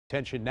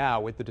Tension now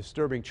with the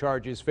disturbing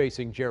charges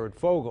facing Jared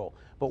Fogle,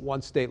 but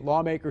one state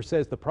lawmaker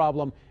says the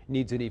problem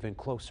needs an even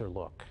closer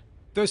look.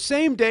 The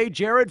same day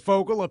Jared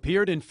Fogle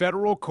appeared in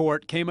federal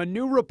court came a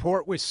new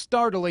report with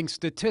startling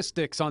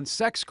statistics on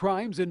sex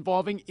crimes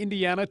involving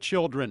Indiana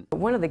children.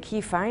 One of the key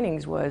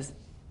findings was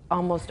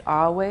almost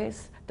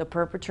always the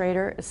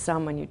perpetrator is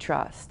someone you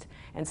trust.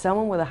 And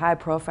someone with a high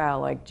profile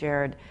like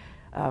Jared,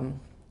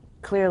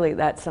 clearly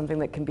that's something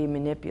that can be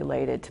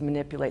manipulated to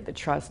manipulate the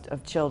trust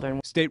of children.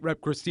 State Rep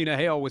Christina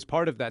Hale was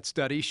part of that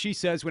study. She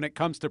says when it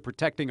comes to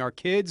protecting our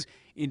kids,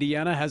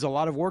 Indiana has a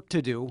lot of work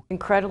to do.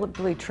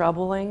 Incredibly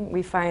troubling.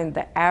 We find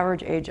the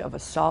average age of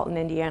assault in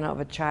Indiana of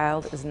a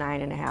child is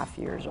 9.5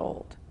 years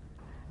old.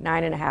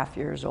 9.5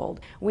 years old.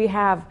 We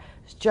have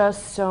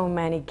just so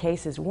many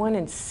cases, 1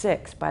 in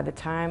 6 by the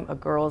time a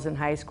girl's in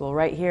high school,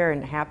 right here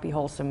in happy,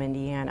 wholesome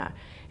Indiana.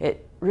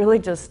 It really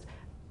just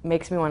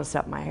makes me want to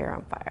set my hair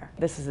on fire.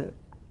 This is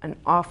an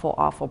awful,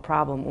 awful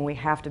problem when we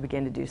have to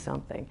begin to do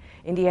something.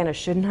 Indiana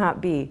should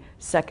not be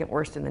second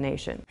worst in the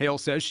nation. Hale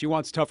says she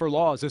wants tougher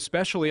laws,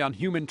 especially on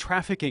human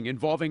trafficking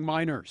involving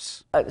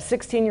minors.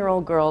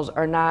 16-year-old girls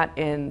are not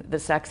in the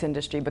sex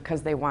industry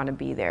because they want to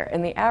be there.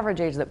 And the average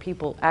age that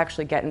people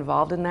actually get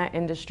involved in that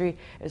industry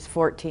is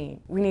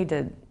 14. We need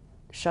to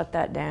shut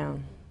that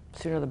down.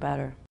 Sooner the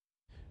better.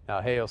 Now,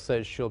 Hale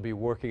says she'll be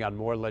working on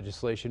more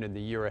legislation in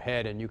the year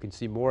ahead, and you can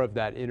see more of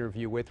that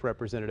interview with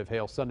Representative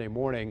Hale Sunday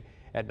morning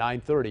at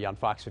 9:30 on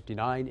Fox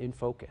 59 in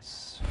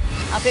Focus.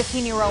 A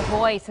 15-year-old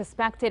boy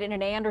suspected in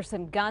an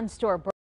Anderson gun store